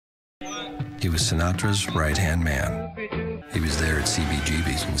He was Sinatra's right-hand man. He was there at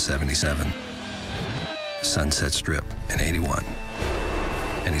CBGB's in '77, Sunset Strip in '81,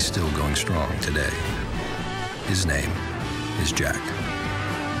 and he's still going strong today. His name is Jack.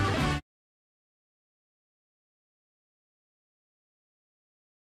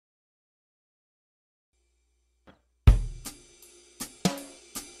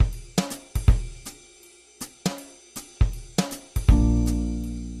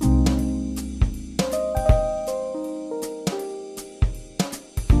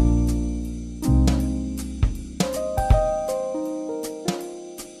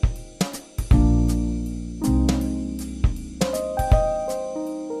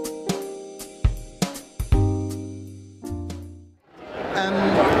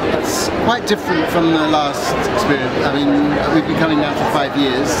 It's quite different from the last experience. I mean, we've been coming now for 5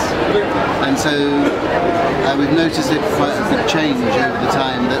 years, and so we've noticed quite a big change over the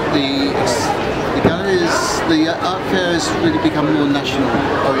time, that the galleries, the art fair has really become more national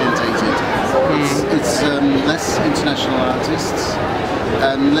orientated. It's less international artists,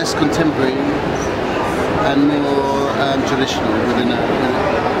 and less contemporary, and more traditional within the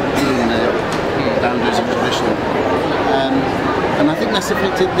boundaries of traditional. And I think that's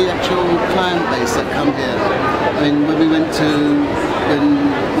affected the actual client base that come here. I mean, when we went to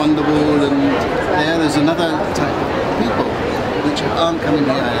Wonderwall, and there's another type of people which aren't coming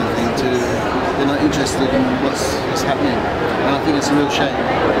here, I don't think, they're not interested in what's happening. And I think it's a real shame.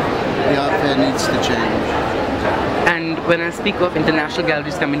 The art fair needs to change. And when I speak of international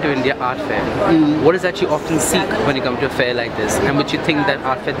galleries coming to India Art Fair, what is that you often seek when you come to a fair like this, and which you think that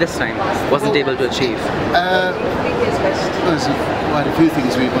Art Fair this time wasn't able to achieve? There's quite a few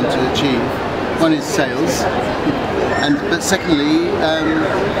things we want to achieve. One is sales, but secondly,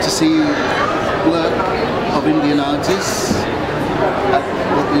 to see work of Indian artists,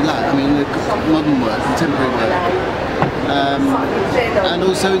 what we like. I mean, modern work, contemporary work. And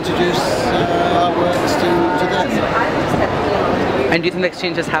also introduce our works to them. And do you think the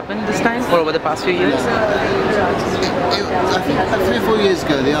exchange has happened this time, or over the past few years? I think about 3 or 4 years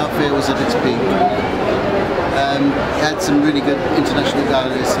ago, the art fair was at its peak. It had some really good international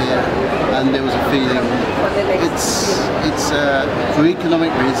galleries here, and there was a feeling. It's for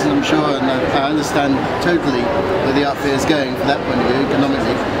economic reasons, I'm sure, and I understand totally where the art fair is going from that point of view,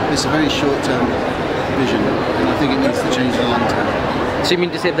 economically. It's a very short-term vision, and I think it needs to change in the long term. So you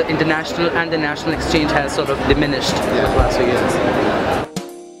mean to say the international and the national exchange has sort of diminished over the last few years?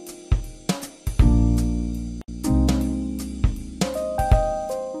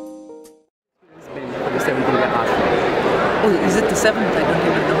 It's been for the 7th India Art Fair. Oh, is it the 7th? I don't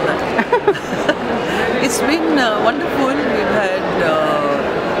even know that. It's been wonderful. We've had a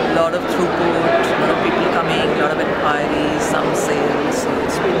lot of throughput, a lot of people coming, a lot of inquiries, some sales. So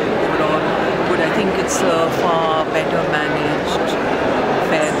it's been overall good. I think it's a far better managed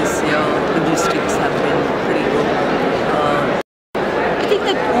fair this year. Logistics have been pretty good. I think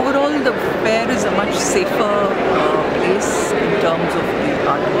that overall the fair is a much safer place in terms of the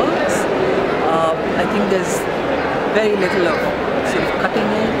artworks. I think there's very little of sort of cutting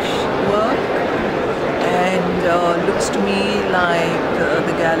edge work, and looks to me like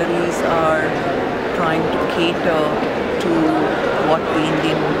the galleries are trying to cater to what the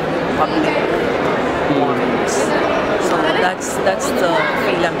Indian public wants. So that's the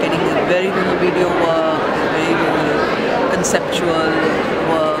feel I'm getting. There's very little video work, very little conceptual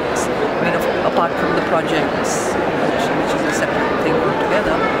works. I mean, apart from the projects, which is a separate thing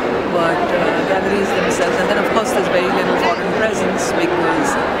altogether. But galleries themselves, and then of course there's very little foreign presence, because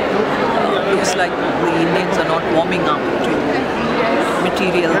it looks like the Indians are not warming up to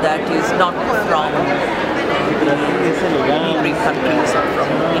material that is not from the neighboring countries or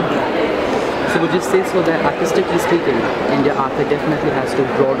from India. So would you say so that artistically speaking, India Art Fair definitely has to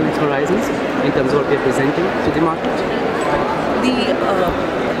broaden its horizons in terms of what we're presenting to the market?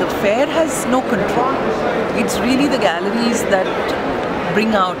 The fair has no control. It's really the galleries that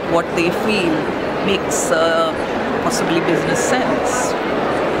bring out what they feel makes possibly business sense.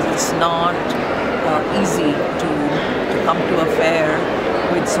 It's not easy to come to a fair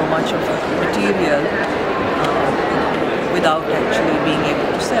with so much of material without actually being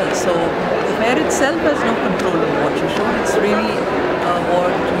able to sell. So the fair itself has no control of what you show. It's really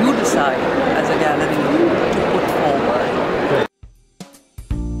what you decide as a gallery to put forward.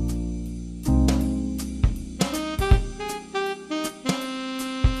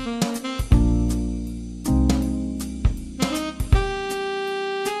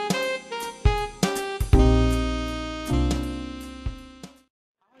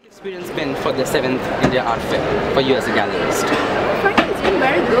 Experience been for the 7th India Art Fair for you as a gallerist? I find it's been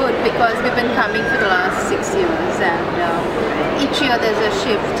very good. because we've been coming for the last 6 years, and each year there's a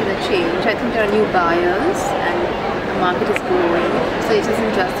shift and a change. I think there are new buyers and the market is growing, so it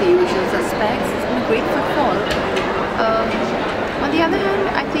isn't just the usual suspects. It's been a great footfall. On the other hand,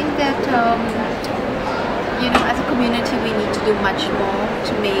 I think that as a community we need to do much more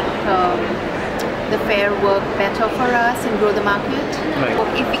to make the fair work better for us and grow the market.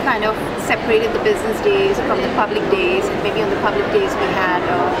 Right. If we kind of separated the business days from the public days, and maybe on the public days we had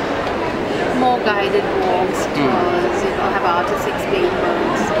more guided walks, tours, have artists explain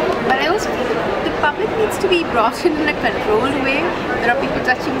works. But I also think the public needs to be brought in a controlled way. There are people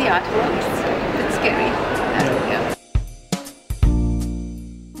touching the artworks. It's scary. Yeah.